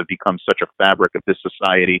Patriots have become such a fabric of this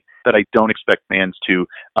society that I don't expect fans to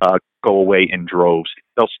go away in droves.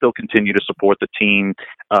 They'll still continue to support the team.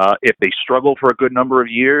 If they struggle for a good number of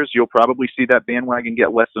years, you'll probably see that bandwagon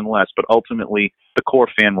get less and less, but ultimately the core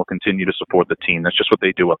fan will continue to support the team. That's just what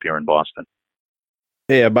they do up here in Boston.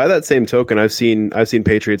 Yeah, by that same token, I've seen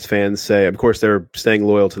Patriots fans say, of course they're staying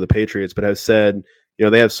loyal to the Patriots, but have said,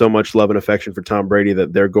 they have so much love and affection for Tom Brady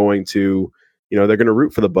that they're going to they're going to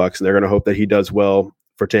root for the Bucs and they're going to hope that he does well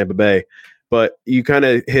for Tampa Bay. But you kind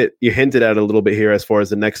of hinted at it a little bit here as far as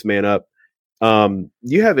the next man up. Do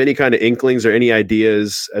you have any kind of inklings or any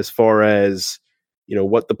ideas as far as,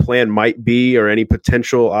 what the plan might be or any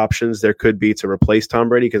potential options there could be to replace Tom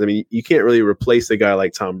Brady? Because, I mean, you can't really replace a guy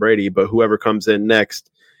like Tom Brady, but whoever comes in next,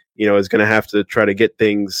 is going to have to try to get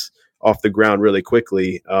things off the ground really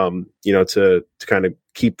quickly, to kind of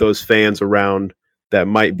keep those fans around that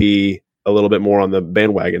might be a little bit more on the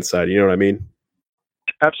bandwagon side. You know what I mean?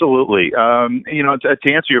 Absolutely.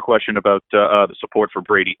 To answer your question about the support for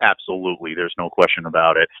Brady, absolutely. There's no question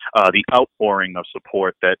about it. The outpouring of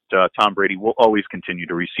support that Tom Brady will always continue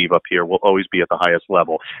to receive up here will always be at the highest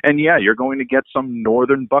level. And yeah, you're going to get some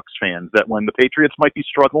Northern Bucs fans that when the Patriots might be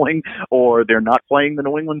struggling or they're not playing the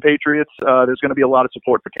New England Patriots, there's going to be a lot of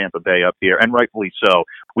support for Tampa Bay up here, and rightfully so.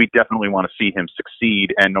 We definitely want to see him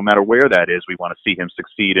succeed, and no matter where that is, we want to see him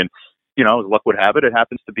succeed. And as luck would have it, it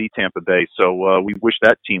happens to be Tampa Bay. So we wish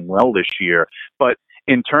that team well this year. But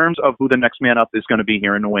in terms of who the next man up is going to be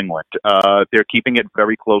here in New England, they're keeping it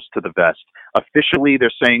very close to the vest. Officially,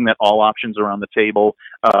 they're saying that all options are on the table,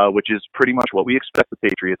 which is pretty much what we expect the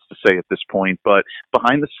Patriots to say at this point. But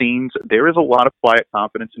behind the scenes, there is a lot of quiet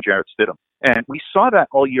confidence in Jarrett Stidham. And we saw that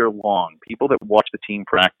all year long. People that watched the team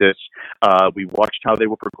practice, we watched how they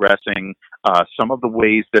were progressing, some of the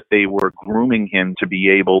ways that they were grooming him to be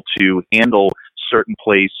able to handle certain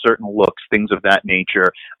plays, certain looks, things of that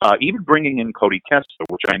nature. Even bringing in Cody Kessler,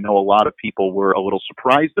 which I know a lot of people were a little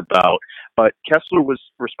surprised about, but Kessler was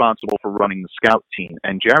responsible for running the scout team,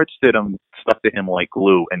 and Jarrett Stidham stuck to him like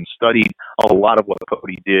glue and studied a lot of what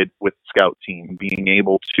Cody did with the scout team, being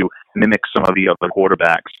able to mimic some of the other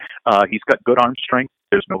quarterbacks. He's got good arm strength.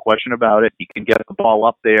 There's no question about it. He can get the ball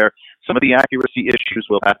up there. Some of the accuracy issues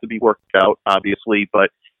will have to be worked out, obviously, but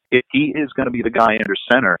if he is going to be the guy under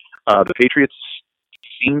center, the Patriots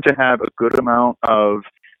seem to have a good amount of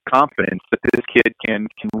confidence that this kid can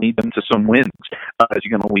lead them to some wins. Is he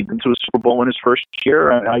going to lead them to a Super Bowl in his first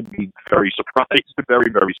year? I'd be very surprised,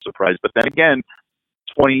 very, very surprised. But then again,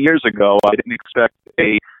 20 years ago, I didn't expect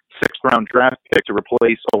a sixth-round draft pick to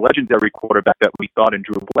replace a legendary quarterback that we thought in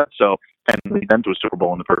Drew Bledsoe and lead them to a Super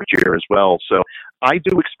Bowl in the first year as well. So I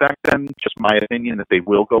do expect them, just my opinion, that they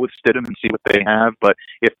will go with Stidham and see what they have. But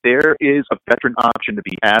if there is a veteran option to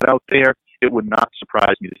be had out there, it would not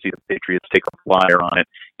surprise me to see the Patriots take a flyer on it.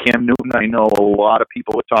 Cam Newton, I know a lot of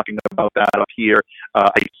people are talking about that up here.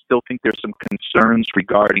 I still think there's some concerns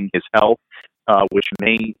regarding his health, which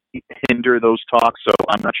may hinder those talks. So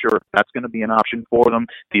I'm not sure if that's going to be an option for them.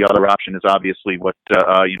 The other option is obviously what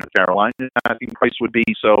Carolina's asking price would be.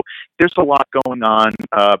 So there's a lot going on,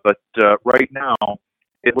 but right now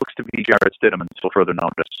it looks to be Jarrett Stidham until further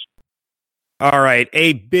notice. All right.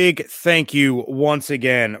 A big thank you once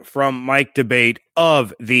again from Mike Debate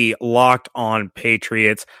of the Locked On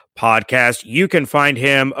Patriots podcast. You can find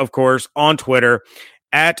him, of course, on Twitter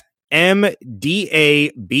at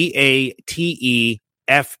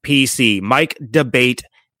MDABATEFPC. Mike Debate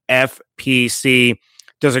FPC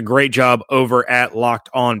does a great job over at Locked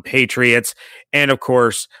On Patriots and, of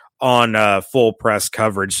course, on full press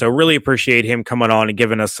coverage. So really appreciate him coming on and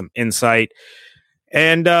giving us some insight.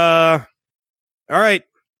 And, all right,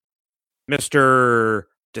 Mr.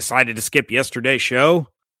 Decided to skip yesterday's show.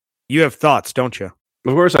 You have thoughts, don't you?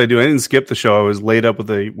 Of course I do. I didn't skip the show. I was laid up with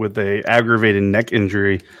a aggravated neck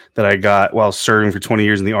injury that I got while serving for 20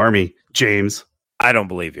 years in the Army, James. I don't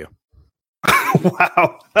believe you.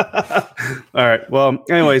 Wow. All right. Well,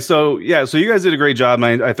 anyway, so you guys did a great job.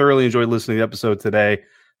 I thoroughly enjoyed listening to the episode today.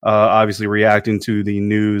 Obviously reacting to the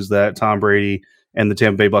news that Tom Brady and the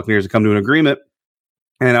Tampa Bay Buccaneers have come to an agreement.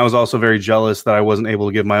 And I was also very jealous that I wasn't able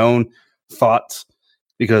to give my own thoughts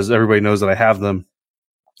because everybody knows that I have them.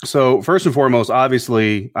 So first and foremost,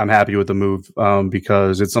 obviously, I'm happy with the move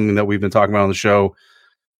because it's something that we've been talking about on the show.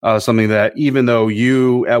 Something that even though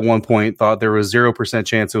you at one point thought there was 0%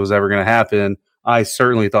 chance it was ever going to happen, I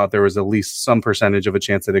certainly thought there was at least some percentage of a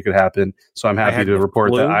chance that it could happen. So I'm happy to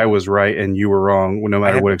report that I was right and you were wrong, no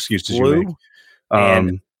matter what excuses you make.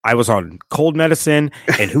 And I was on cold medicine,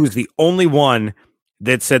 and who's the only one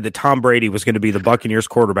that said that Tom Brady was going to be the Buccaneers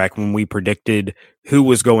quarterback when we predicted who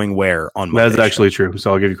was going where on Monday. That's actually true.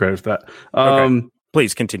 So I'll give you credit for that. Okay.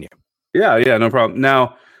 Please continue. Yeah, no problem.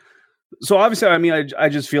 Now, so obviously, I mean, I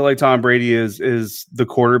just feel like Tom Brady is the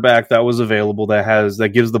quarterback that was available that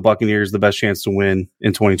gives the Buccaneers the best chance to win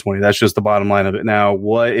in 2020. That's just the bottom line of it. Now,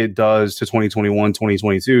 what it does to 2021,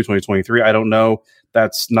 2022, 2023, I don't know.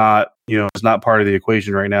 That's not, it's not part of the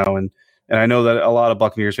equation right now. And I know that a lot of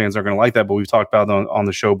Buccaneers fans aren't going to like that, but we've talked about it on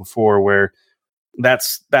the show before, where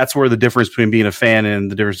that's where the difference between being a fan and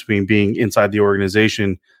the difference between being inside the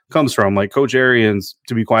organization comes from. Like Coach Arians,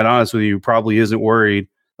 to be quite honest with you, probably isn't worried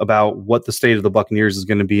about what the state of the Buccaneers is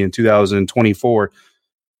going to be in 2024,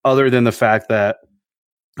 other than the fact that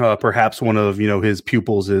perhaps one of his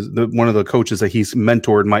pupils is one of the coaches that he's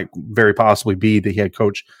mentored might very possibly be the head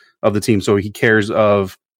coach of the team. So he cares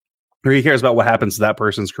about what happens to that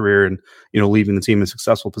person's career and, leaving the team in a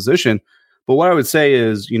successful position. But what I would say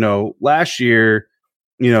is, last year,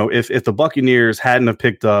 if the Buccaneers hadn't have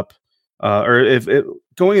picked up, going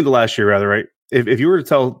into last year, rather, right? If you were to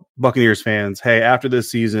tell Buccaneers fans, hey, after this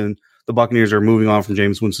season, the Buccaneers are moving on from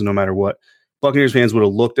Jameis Winston no matter what, Buccaneers fans would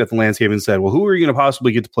have looked at the landscape and said, well, who are you going to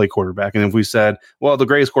possibly get to play quarterback? And if we said, well, the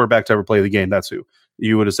greatest quarterback to ever play the game, that's who.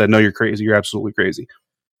 You would have said, no, you're crazy. You're absolutely crazy.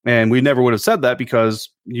 And we never would have said that because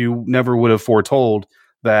you never would have foretold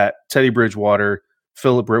that Teddy Bridgewater,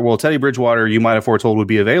 you might have foretold would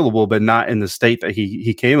be available, but not in the state that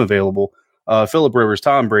he came available. Phillip Rivers,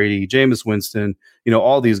 Tom Brady, Jameis Winston,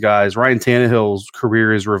 all these guys. Ryan Tannehill's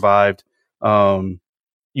career is revived. You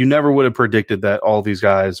never would have predicted that all these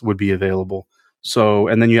guys would be available. So,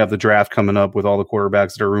 and then you have the draft coming up with all the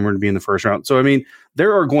quarterbacks that are rumored to be in the first round. So, I mean,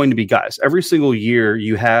 there are going to be guys. Every single year,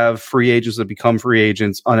 you have free agents that become free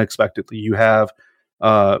agents unexpectedly. You have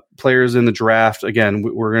players in the draft. Again,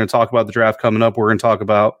 we're going to talk about the draft coming up. We're going to talk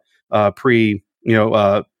about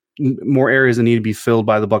more areas that need to be filled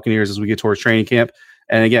by the Buccaneers as we get towards training camp.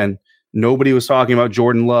 And again, Nobody was talking about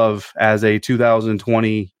Jordan Love as a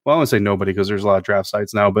 2020. Well, I won't say nobody because there's a lot of draft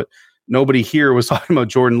sites now, but nobody here was talking about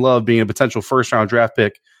Jordan Love being a potential first-round draft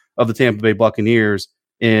pick of the Tampa Bay Buccaneers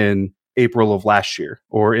in April of last year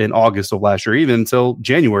or in August of last year, even until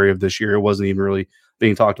January of this year. It wasn't even really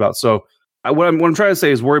being talked about. So what I'm trying to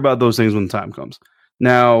say is worry about those things when the time comes.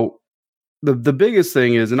 Now, the biggest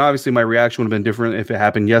thing is, and obviously my reaction would have been different if it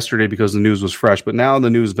happened yesterday because the news was fresh, but now the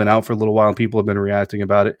news has been out for a little while and people have been reacting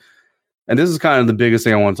about it. And this is kind of the biggest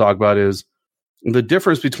thing I want to talk about is the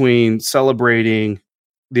difference between celebrating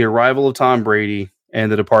the arrival of Tom Brady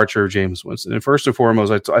and the departure of Jameis Winston. And first and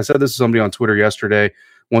foremost, I said this to somebody on Twitter yesterday.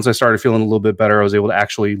 Once I started feeling a little bit better, I was able to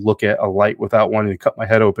actually look at a light without wanting to cut my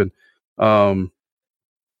head open. I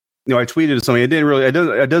tweeted to somebody.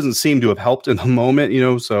 It doesn't seem to have helped in the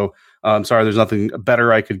moment, so I'm sorry, there's nothing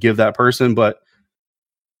better I could give that person. But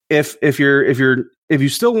if you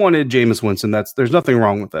still wanted Jameis Winston, there's nothing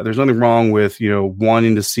wrong with that. There's nothing wrong with,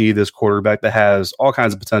 wanting to see this quarterback that has all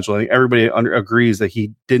kinds of potential. I think everybody agrees that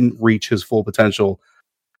he didn't reach his full potential.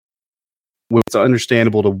 It's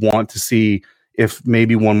understandable to want to see if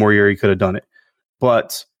maybe one more year he could have done it.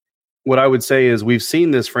 But what I would say is we've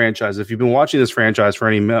seen this franchise. If you've been watching this franchise for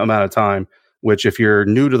any amount of time, which if you're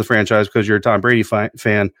new to the franchise because you're a Tom Brady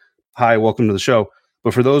fan, hi, welcome to the show.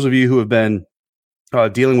 But for those of you who have been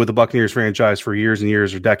dealing with the Buccaneers franchise for years and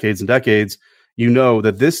years or decades and decades, you know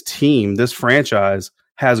that this team, this franchise,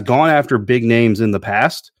 has gone after big names in the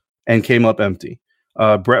past and came up empty.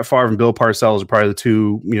 Brett Favre and Bill Parcells are probably the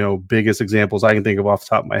two biggest examples I can think of off the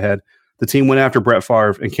top of my head. The team went after Brett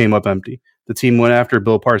Favre and came up empty. The team went after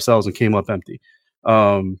Bill Parcells and came up empty.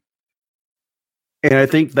 And I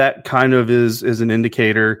think that kind of is an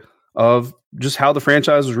indicator of just how the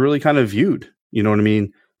franchise was really kind of viewed. You know what I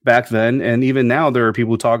mean? Back then, and even now, there are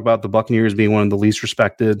people who talk about the Buccaneers being one of the least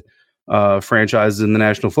respected franchises in the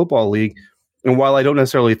National Football League. And while I don't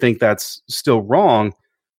necessarily think that's still wrong,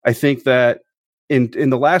 I think that in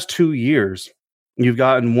the last 2 years, you've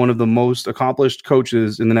gotten one of the most accomplished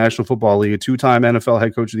coaches in the National Football League, a 2-time NFL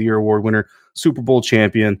Head Coach of the Year award winner, Super Bowl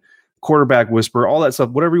champion, quarterback whisperer, all that stuff,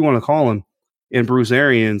 whatever you want to call him, in Bruce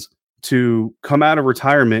Arians, to come out of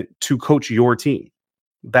retirement to coach your team.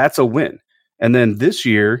 That's a win. And then this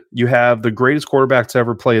year, you have the greatest quarterback to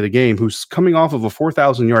ever play the game, who's coming off of a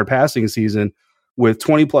 4,000-yard passing season with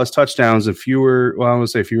 20-plus touchdowns and fewer than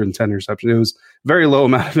 10 interceptions. It was very low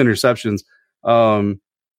amount of interceptions,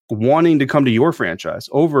 wanting to come to your franchise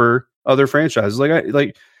over other franchises.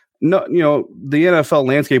 The NFL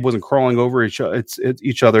landscape wasn't crawling over each other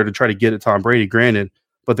to try to get at Tom Brady, granted,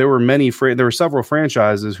 but there were several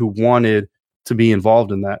franchises who wanted to be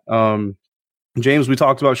involved in that. James, we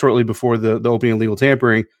talked about shortly before the opening of legal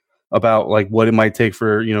tampering about what it might take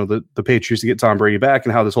for the Patriots to get Tom Brady back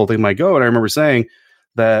and how this whole thing might go. And I remember saying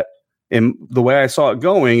that the way I saw it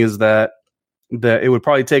going is that it would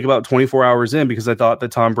probably take about 24 hours in, because I thought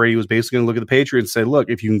that Tom Brady was basically going to look at the Patriots and say, look,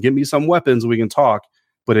 if you can give me some weapons, we can talk.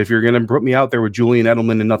 But if you're going to put me out there with Julian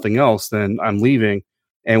Edelman and nothing else, then I'm leaving.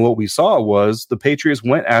 And what we saw was the Patriots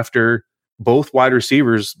went after both wide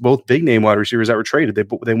receivers, both big name wide receivers that were traded.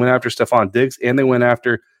 They went after Stephon Diggs and they went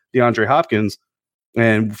after DeAndre Hopkins.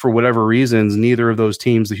 And for whatever reasons, neither of those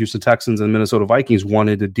teams, the Houston Texans and Minnesota Vikings,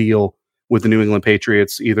 wanted to deal with the New England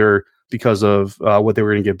Patriots, either because of what they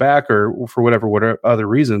were going to get back or for whatever other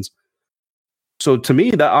reasons. So to me,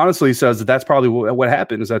 that honestly says that that's probably what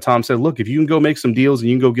happened, is that Tom said, look, if you can go make some deals and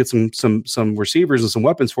you can go get some receivers and some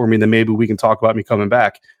weapons for me, then maybe we can talk about me coming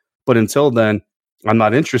back. But until then, I'm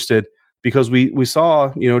not interested. Because we saw,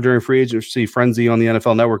 during free agency frenzy on the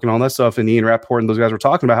NFL Network and all that stuff, and Ian Rappaport and those guys were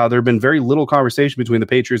talking about how there had been very little conversation between the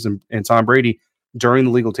Patriots and Tom Brady during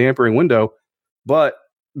the legal tampering window. But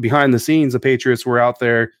behind the scenes, the Patriots were out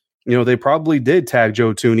there. They probably did tag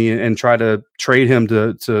Joe Thuney and try to trade him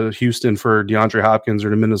to Houston for DeAndre Hopkins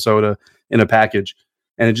or to Minnesota in a package.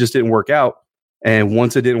 And it just didn't work out. And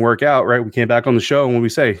once it didn't work out, right, we came back on the show and when we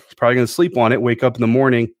say, he's probably going to sleep on it, wake up in the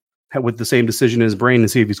morning with the same decision in his brain and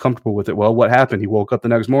see if he's comfortable with it. Well, what happened? He woke up the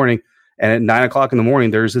next morning, and at 9:00 in the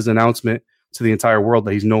morning, there's his announcement to the entire world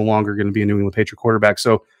that he's no longer going to be a New England Patriot quarterback.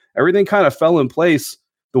 So everything kind of fell in place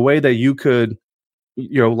the way that you could,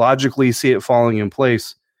 logically see it falling in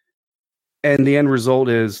place. And the end result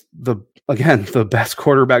is the best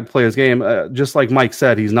quarterback to play his game. Just like Mike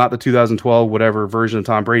said, he's not the 2012 whatever version of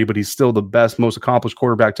Tom Brady, but he's still the best, most accomplished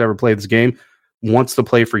quarterback to ever play this game. Wants to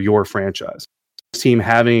play for your franchise. Team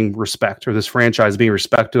having respect, or this franchise being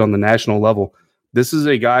respected on the national level. This is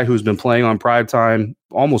a guy who's been playing on prime time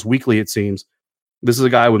almost weekly, it seems. This is a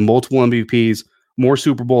guy with multiple MVPs, more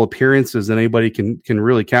Super Bowl appearances than anybody can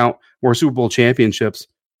really count, more Super Bowl championships.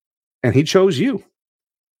 And he chose you.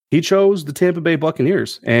 He chose the Tampa Bay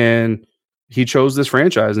Buccaneers, and he chose this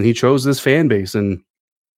franchise, and he chose this fan base, and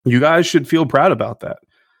you guys should feel proud about that.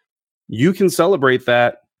 You can celebrate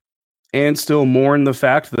that and still mourn the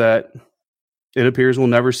fact that it appears we'll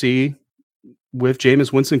never see if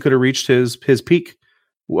Jameis Winston could have reached his peak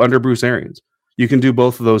under Bruce Arians. You can do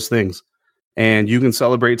both of those things, and you can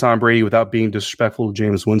celebrate Tom Brady without being disrespectful to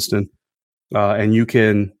Jameis Winston, and you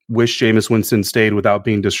can wish Jameis Winston stayed without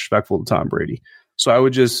being disrespectful to Tom Brady. So I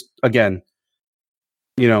would just, again,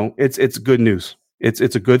 it's good news.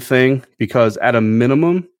 It's a good thing because at a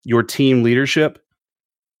minimum, your team leadership,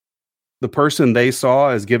 the person they saw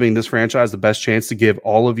as giving this franchise the best chance to give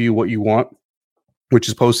all of you what you want, which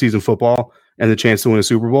is postseason football and the chance to win a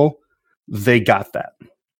Super Bowl, they got that.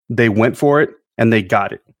 They went for it and they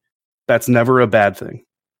got it. That's never a bad thing.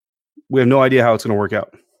 We have no idea how it's going to work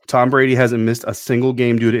out. Tom Brady hasn't missed a single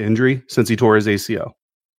game due to injury since he tore his ACL.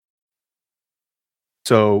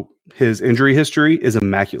 So his injury history is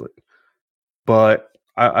immaculate. But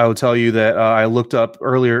I will tell you that I looked up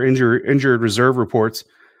earlier injured reserve reports.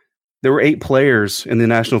 There were 8 players in the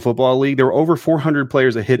National Football League. There were over 400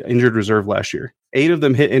 players that hit injured reserve last year. 8 of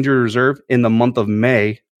them hit injured reserve in the month of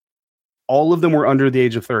May. All of them were under the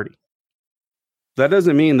age of 30. That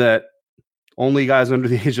doesn't mean that only guys under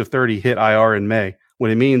the age of 30 hit IR in May. What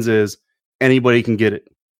it means is anybody can get it.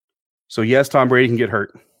 So yes, Tom Brady can get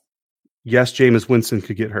hurt. Yes, Jameis Winston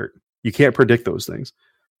could get hurt. You can't predict those things.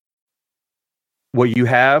 What you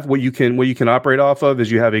can operate off of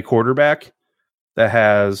is you have a quarterback that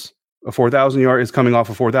has a 4,000 yard, is coming off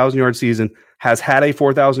a 4,000 yard season, has had a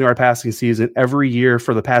 4,000 yard passing season every year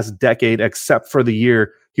for the past decade, except for the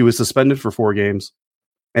year he was suspended for 4 games.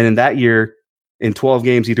 And in that year, in 12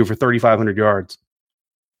 games, he threw for 3,500 yards.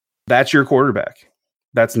 That's your quarterback.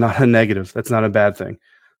 That's not a negative. That's not a bad thing.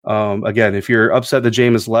 Again, if you're upset that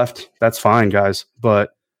Jameis left, that's fine, guys. But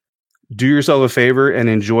do yourself a favor and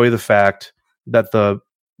enjoy the fact that the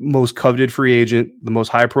most coveted free agent, the most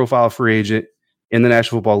high-profile free agent in the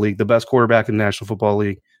National Football League, the best quarterback in the National Football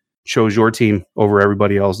League, chose your team over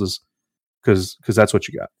everybody else's because that's what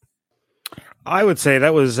you got. I would say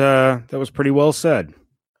that was pretty well said.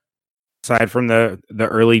 Aside from the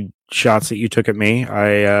early shots that you took at me,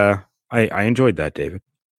 I enjoyed that, David.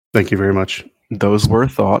 Thank you very much. Those were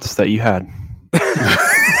thoughts that you had.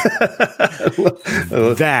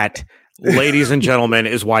 That, ladies and gentlemen,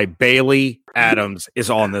 is why Bailey Adams is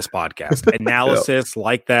on this podcast. Analysis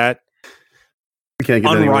like that, we can't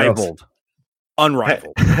get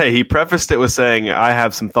unrivaled. Hey, he prefaced it with saying, I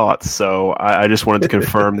have some thoughts. So I just wanted to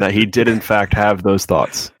confirm that he did, in fact, have those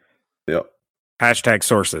thoughts. Yep. Hashtag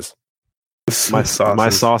sources. My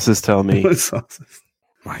sauces tell me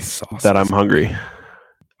that I'm hungry.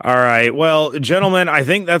 All right. Well, gentlemen, I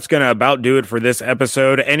think that's going to about do it for this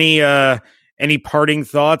episode. Any parting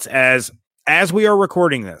thoughts as we are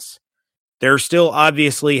recording this? There still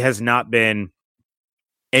obviously has not been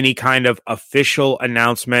any kind of official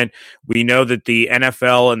announcement. We know that the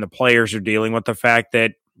NFL and the players are dealing with the fact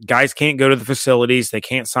that guys can't go to the facilities, they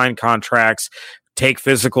can't sign contracts, take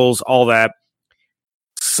physicals, all that.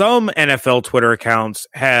 Some NFL Twitter accounts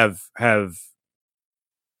have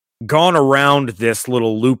gone around this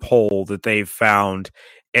little loophole that they've found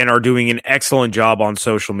and are doing an excellent job on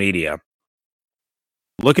social media.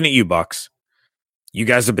 Looking at you, Bucs. You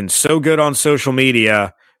guys have been so good on social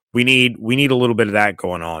media. We need a little bit of that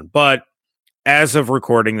going on. But as of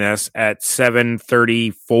recording this at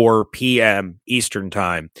 7:34 p.m. Eastern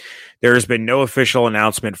Time, there has been no official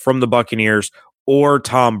announcement from the Buccaneers or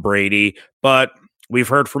Tom Brady, but we've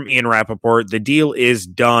heard from Ian Rappaport. The deal is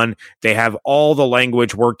done. They have all the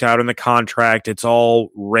language worked out in the contract. It's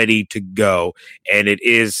all ready to go, and it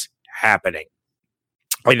is happening.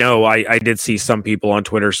 I know I did see some people on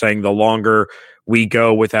Twitter saying the longer we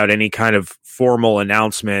go without any kind of formal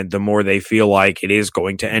announcement, the more they feel like it is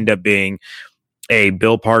going to end up being a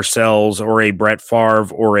Bill Parcells or a Brett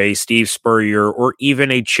Favre or a Steve Spurrier or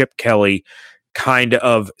even a Chip Kelly kind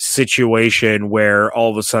of situation where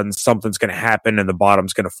all of a sudden something's going to happen and the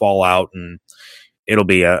bottom's going to fall out and it'll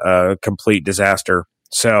be a complete disaster.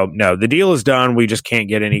 So no, the deal is done. We just can't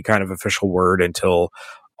get any kind of official word until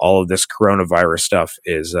all of this coronavirus stuff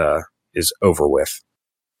is over with.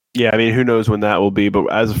 Yeah, I mean, who knows when that will be?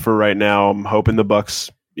 But as for right now, I'm hoping the Bucs,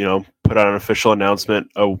 put out an official announcement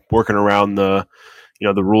working around the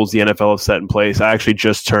rules the NFL have set in place. I actually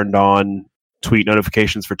just turned on tweet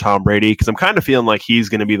notifications for Tom Brady because I'm kind of feeling like he's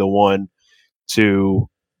going to be the one to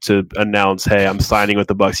announce, hey, I'm signing with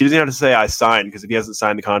the Bucs. He doesn't have to say I signed because if he hasn't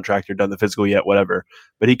signed the contract or done the physical yet, whatever.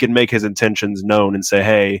 But he can make his intentions known and say,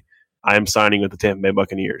 hey, I am signing with the Tampa Bay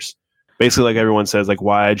Buccaneers. basically like everyone says, like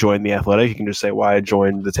why I joined the Athletic, you can just say why I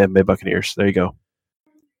joined the Tampa Bay Buccaneers. There you go.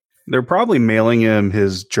 They're probably mailing him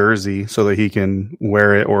his jersey so that he can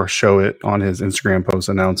wear it or show it on his Instagram post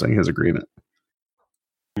announcing his agreement.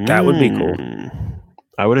 That would be cool.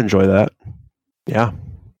 I would enjoy that. Yeah.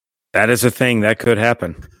 That is a thing that could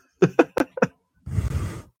happen.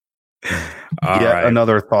 Right.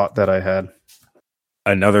 Another thought that I had.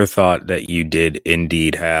 Another thought that you did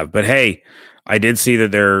indeed have. But hey, I did see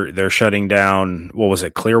that they're shutting down, what was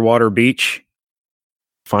it, Clearwater Beach?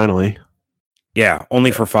 Finally. Yeah,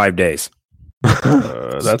 only for 5 days.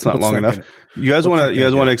 That's not long enough. You guys want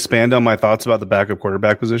to expand on my thoughts about the backup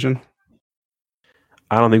quarterback position?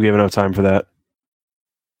 I don't think we have enough time for that.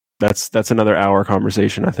 That's another hour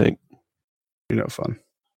conversation, I think. Fun.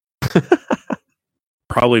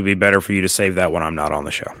 Probably be better for you to save that when I'm not on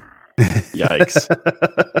the show. Yikes.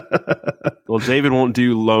 Well, David won't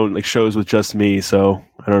do shows with just me, so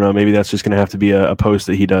I don't know. Maybe that's just going to have to be a post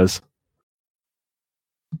that he does.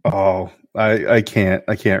 Oh, I can't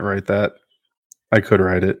write that. I could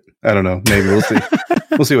write it. I don't know. Maybe we'll see.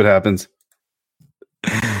 We'll see what happens.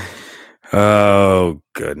 Oh,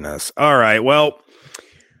 goodness. All right. Well,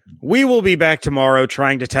 we will be back tomorrow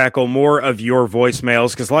trying to tackle more of your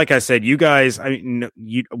voicemails because, like I said, you guys,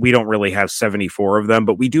 we don't really have 74 of them,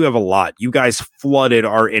 but we do have a lot. You guys flooded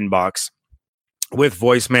our inbox with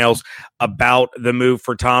voicemails about the move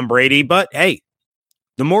for Tom Brady. But, hey,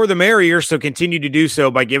 the more the merrier, so continue to do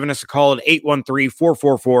so by giving us a call at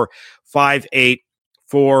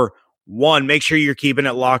 813-444-5841. Make sure you're keeping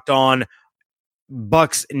it locked on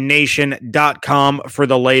BucsNation.com for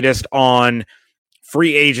the latest on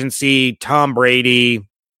free agency, Tom Brady,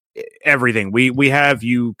 everything. We have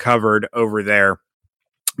you covered over there.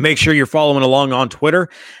 Make sure you're following along on Twitter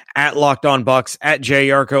at Locked On Bucs, at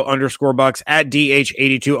JYarko_Bucs, at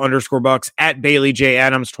DH82_Bucs, at Bailey J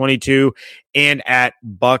Adams 22, and at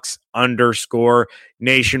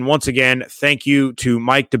Bucs_Nation. Once again, thank you to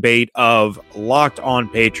Mike Debate of Locked On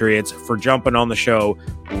Patriots for jumping on the show.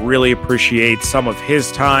 Really appreciate some of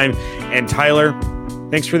his time. And Tyler,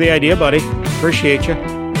 thanks for the idea, buddy. Appreciate you.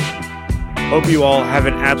 Hope you all have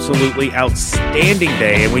an absolutely outstanding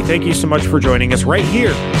day, and we thank you so much for joining us right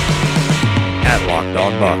here at Locked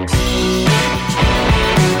On Bucs.